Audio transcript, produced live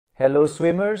Hello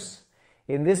swimmers!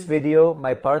 In this video,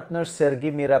 my partner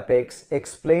Sergi Mirapeix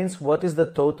explains what is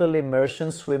the total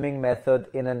immersion swimming method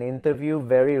in an interview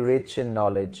very rich in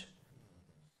knowledge.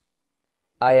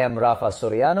 I am Rafa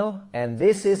Soriano and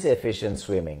this is Efficient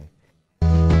Swimming.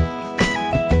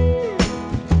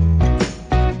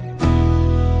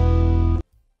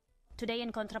 Today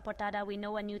in Contraportada we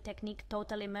know a new technique,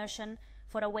 total immersion,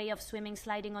 for a way of swimming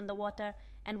sliding on the water,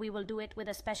 and we will do it with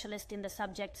a specialist in the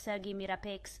subject, Sergi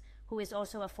Mirapeix, who is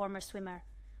also a former swimmer.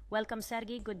 Welcome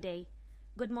Sergi, good day.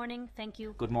 Good morning, thank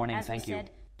you. Good morning, thank you. As we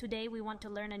said, today we want to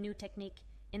learn a new technique,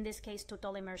 in this case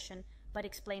total immersion, but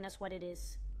explain us what it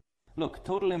is. Look,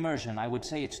 total immersion, I would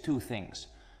say it's two things.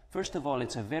 First of all,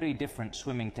 it's a very different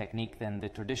swimming technique than the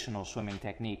traditional swimming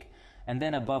technique. And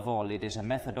then above all, it is a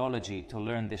methodology to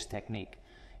learn this technique.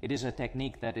 It is a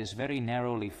technique that is very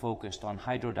narrowly focused on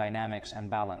hydrodynamics and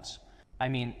balance. I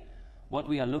mean, what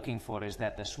we are looking for is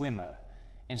that the swimmer,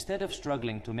 instead of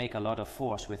struggling to make a lot of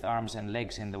force with arms and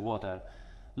legs in the water,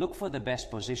 look for the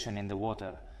best position in the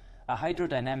water, a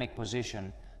hydrodynamic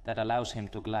position that allows him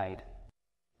to glide,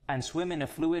 and swim in a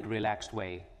fluid, relaxed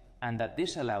way, and that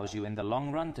this allows you in the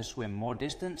long run to swim more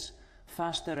distance,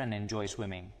 faster, and enjoy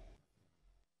swimming.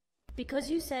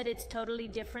 Because you said it's totally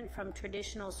different from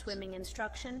traditional swimming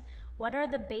instruction, what are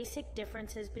the basic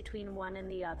differences between one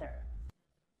and the other?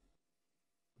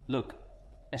 Look,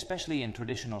 especially in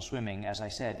traditional swimming, as I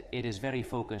said, it is very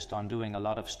focused on doing a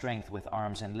lot of strength with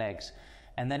arms and legs,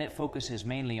 and then it focuses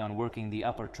mainly on working the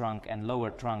upper trunk and lower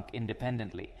trunk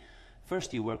independently.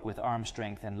 First you work with arm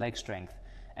strength and leg strength,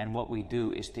 and what we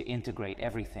do is to integrate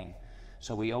everything.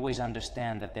 So we always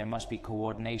understand that there must be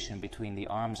coordination between the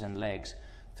arms and legs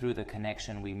through the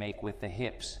connection we make with the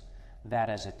hips, that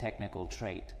as a technical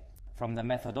trait. From the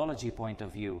methodology point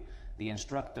of view, the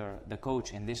instructor, the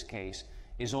coach in this case,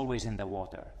 is always in the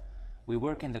water. We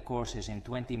work in the courses in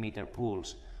 20-meter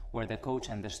pools, where the coach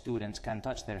and the students can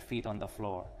touch their feet on the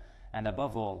floor. And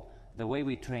above all, the way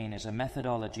we train is a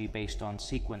methodology based on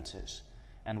sequences,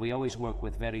 and we always work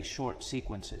with very short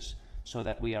sequences, so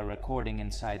that we are recording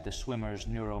inside the swimmer's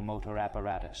neuromotor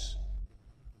apparatus.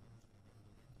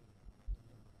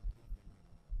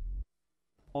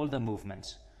 All the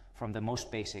movements, from the most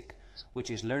basic,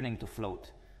 which is learning to float,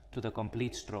 to the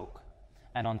complete stroke.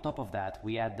 And on top of that,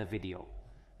 we add the video.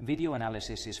 Video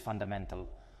analysis is fundamental.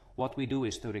 What we do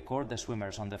is to record the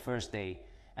swimmers on the first day,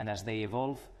 and as they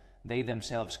evolve, they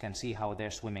themselves can see how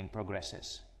their swimming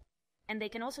progresses. And they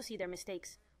can also see their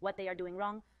mistakes, what they are doing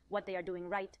wrong, what they are doing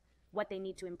right, what they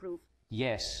need to improve.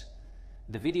 Yes,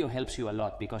 the video helps you a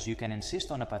lot because you can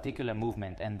insist on a particular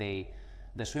movement and the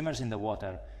swimmers in the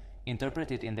water,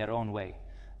 interpret it in their own way.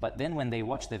 But then when they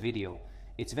watch the video,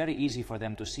 it's very easy for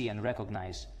them to see and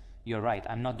recognize, you're right,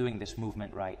 I'm not doing this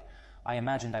movement right. I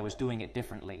imagined I was doing it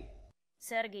differently.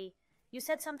 Sergi, you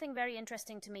said something very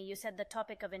interesting to me. You said the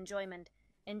topic of enjoyment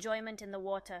in the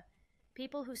water.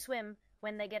 People who swim,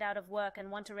 when they get out of work and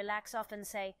want to relax, often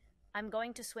say, I'm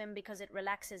going to swim because it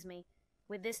relaxes me.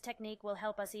 With this technique will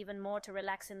help us even more to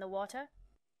relax in the water?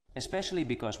 Especially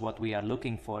because what we are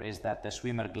looking for is that the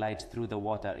swimmer glides through the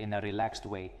water in a relaxed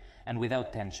way and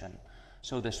without tension.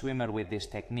 So the swimmer with this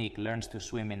technique learns to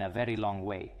swim in a very long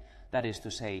way. That is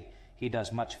to say, he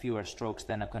does much fewer strokes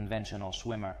than a conventional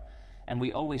swimmer. And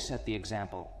we always set the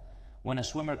example. When a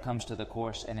swimmer comes to the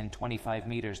course and in 25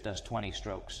 meters does 20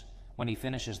 strokes, when he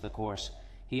finishes the course,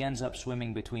 he ends up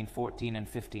swimming between 14 and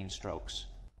 15 strokes.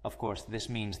 Of course, this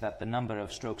means that the number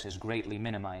of strokes is greatly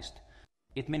minimized.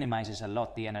 It minimizes a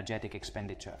lot the energetic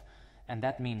expenditure, and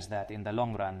that means that in the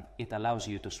long run, it allows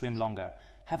you to swim longer,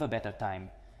 have a better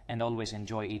time, and always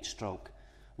enjoy each stroke.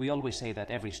 We always say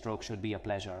that every stroke should be a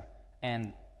pleasure,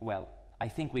 and, well, I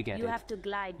think we get it. You have to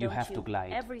glide, don't you? You have to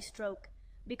glide. Every stroke.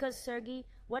 Because, Sergi,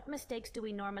 what mistakes do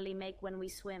we normally make when we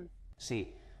swim?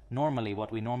 See, normally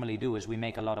what we normally do is we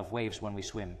make a lot of waves when we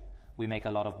swim. We make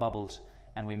a lot of bubbles,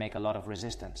 and we make a lot of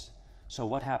resistance. So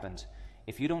what happens?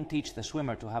 If you don't teach the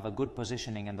swimmer to have a good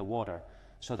positioning in the water,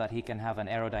 so that he can have an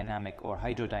aerodynamic or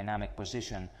hydrodynamic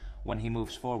position, when he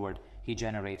moves forward, he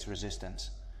generates resistance.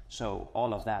 So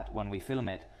all of that, when we film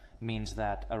it, means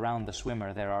that around the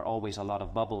swimmer there are always a lot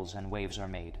of bubbles and waves are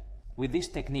made. With this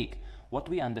technique, what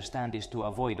we understand is to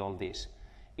avoid all this.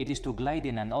 It is to glide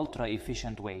in an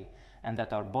ultra-efficient way, and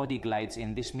that our body glides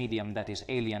in this medium that is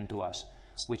alien to us,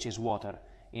 which is water,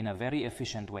 in a very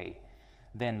efficient way.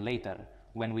 Then later,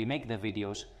 when we make the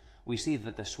videos, we see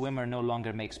that the swimmer no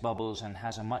longer makes bubbles and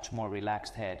has a much more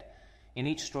relaxed head. In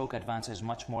each stroke advances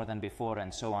much more than before,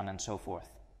 and so on and so forth.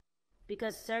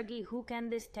 Because, Sergi, who can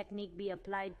this technique be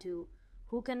applied to?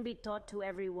 Who can be taught to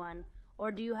everyone?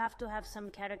 Or do you have to have some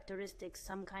characteristics,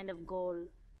 some kind of goal?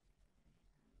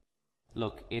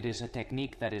 Look, it is a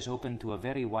technique that is open to a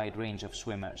very wide range of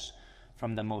swimmers,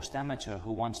 from the most amateur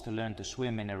who wants to learn to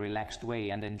swim in a relaxed way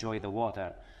and enjoy the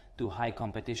water, to high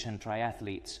competition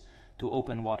triathletes, to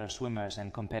open water swimmers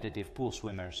and competitive pool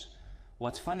swimmers.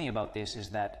 What's funny about this is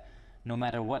that no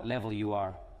matter what level you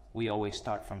are, we always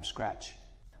start from scratch.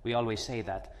 We always say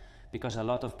that because a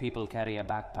lot of people carry a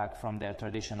backpack from their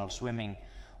traditional swimming.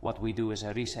 What we do is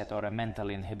a reset or a mental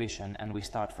inhibition, and we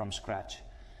start from scratch.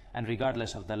 And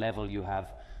regardless of the level you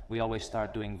have, we always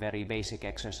start doing very basic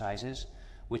exercises,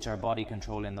 which are body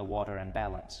control in the water and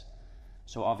balance.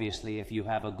 So obviously, if you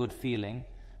have a good feeling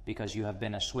because you have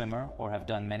been a swimmer or have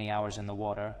done many hours in the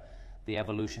water, the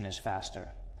evolution is faster.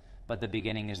 But the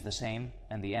beginning is the same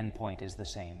and the end point is the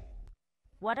same.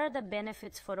 What are the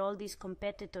benefits for all these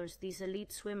competitors, these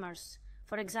elite swimmers?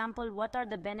 For example, what are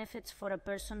the benefits for a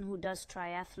person who does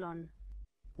triathlon?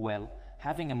 Well,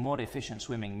 having a more efficient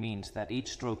swimming means that each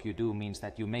stroke you do means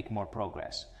that you make more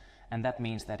progress. And that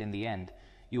means that in the end,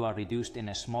 you are reduced in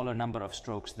a smaller number of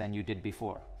strokes than you did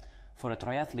before. For a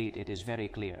triathlete, it is very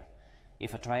clear.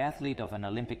 If a triathlete of an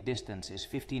Olympic distance is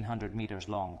 1,500 meters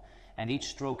long, and each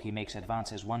stroke he makes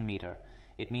advances 1 meter,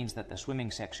 it means that the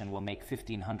swimming section will make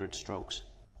 1,500 strokes.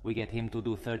 We get him to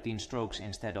do 13 strokes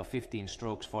instead of 15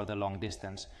 strokes for the long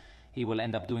distance. He will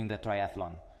end up doing the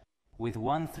triathlon. With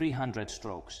 300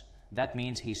 strokes, that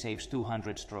means he saves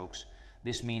 200 strokes.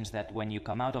 This means that when you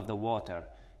come out of the water,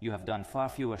 you have done far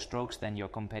fewer strokes than your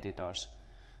competitors.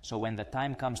 So when the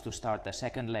time comes to start the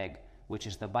second leg, which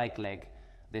is the bike leg,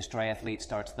 this triathlete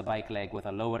starts the bike leg with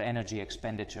a lower energy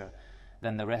expenditure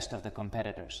than the rest of the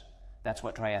competitors. That's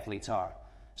what triathletes are.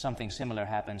 Something similar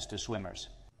happens to swimmers.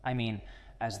 I mean,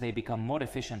 as they become more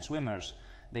efficient swimmers,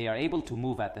 they are able to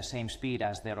move at the same speed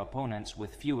as their opponents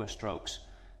with fewer strokes.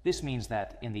 This means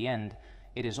that, in the end,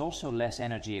 it is also less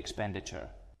energy expenditure.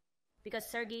 Because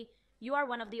Sergi, you are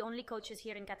one of the only coaches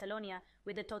here in Catalonia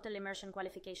with the Total Immersion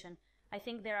qualification. I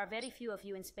think there are very few of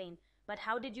you in Spain. But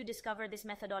how did you discover this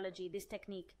methodology, this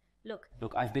technique? Look,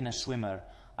 I've been a swimmer.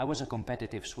 I was a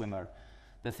competitive swimmer.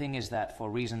 The thing is that for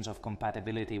reasons of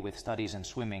compatibility with studies and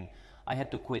swimming, I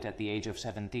had to quit at the age of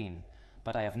 17.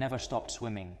 But I have never stopped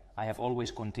swimming. I have always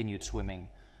continued swimming,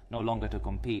 no longer to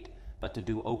compete, but to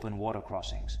do open water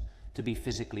crossings, to be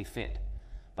physically fit.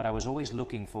 But I was always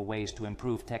looking for ways to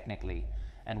improve technically.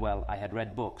 And well, I had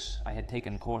read books, I had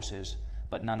taken courses,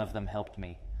 but none of them helped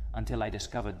me, until I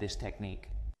discovered this technique.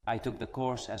 I took the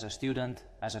course as a student,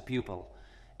 as a pupil,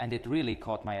 and it really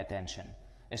caught my attention,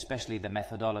 especially the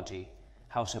methodology.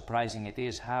 How surprising it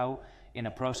is how, in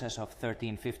a process of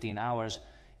 13-15 hours,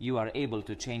 you are able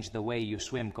to change the way you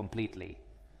swim completely.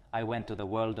 I went to the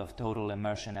world of total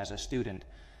immersion as a student,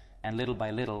 and little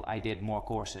by little I did more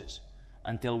courses,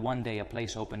 until one day a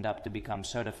place opened up to become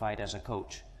certified as a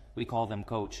coach. We call them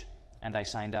coach, and I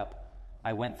signed up.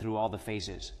 I went through all the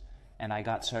phases, and I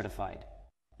got certified.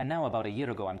 And now about a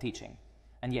year ago I'm teaching.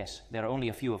 And yes, there are only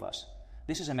a few of us.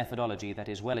 This is a methodology that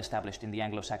is well established in the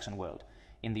Anglo-Saxon world,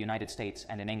 in the United States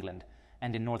and in England,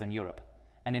 and in Northern Europe.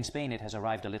 And in Spain it has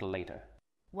arrived a little later.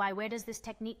 Why, where does this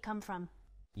technique come from?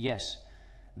 Yes,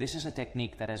 this is a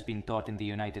technique that has been taught in the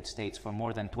United States for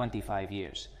more than 25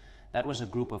 years. That was a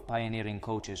group of pioneering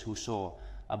coaches who saw,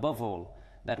 above all,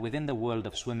 that within the world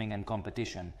of swimming and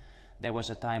competition, there was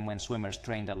a time when swimmers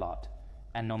trained a lot.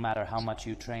 And no matter how much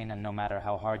you train and no matter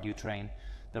how hard you train,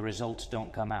 the results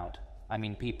don't come out. I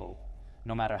mean people.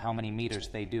 No matter how many meters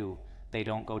they do, they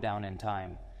don't go down in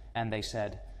time. And they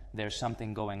said, there's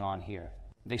something going on here.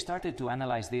 They started to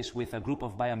analyze this with a group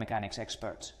of biomechanics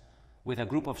experts, with a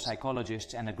group of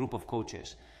psychologists and a group of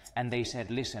coaches. And they said,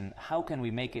 listen, how can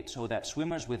we make it so that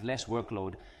swimmers with less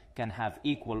workload can have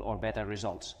equal or better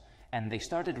results? And they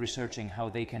started researching how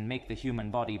they can make the human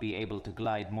body be able to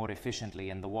glide more efficiently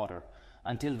in the water,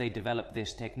 until they developed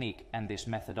this technique and this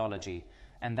methodology.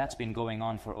 And that's been going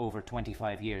on for over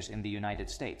 25 years in the United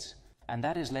States. And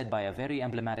that is led by a very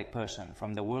emblematic person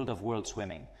from the world of world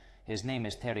swimming. His name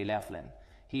is Terry Laughlin.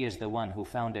 He is the one who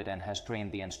founded and has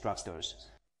trained the instructors.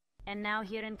 And now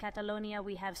here in Catalonia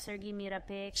we have Sergi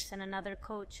Mirapeix and another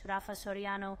coach, Rafa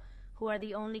Soriano, who are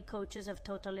the only coaches of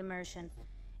Total Immersion.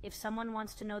 If someone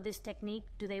wants to know this technique,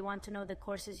 do they want to know the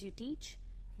courses you teach?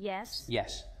 Yes?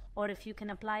 Yes. Or if you can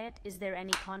apply it, is there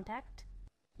any contact?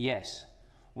 Yes.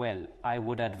 Well, I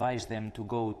would advise them to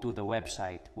go to the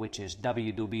website, which is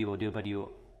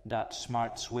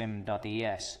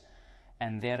www.smartswim.es,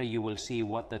 and there you will see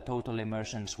what the Total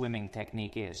Immersion swimming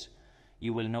technique is.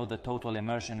 You will know the Total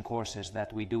Immersion courses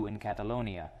that we do in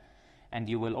Catalonia, and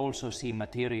you will also see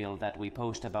material that we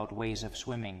post about ways of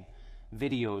swimming,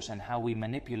 videos and how we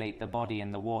manipulate the body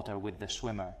in the water with the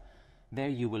swimmer. There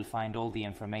you will find all the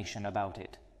information about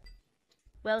it.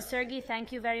 Well, Sergi,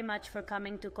 thank you very much for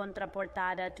coming to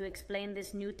Contraportada to explain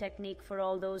this new technique for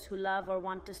all those who love or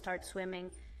want to start swimming.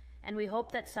 And we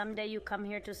hope that someday you come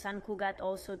here to Sant Cugat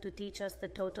also to teach us the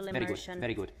total immersion.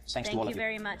 Very good. Thanks to all of you. Thank you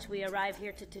very much. We arrive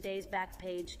here to today's back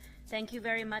page. Thank you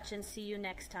very much and see you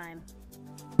next time.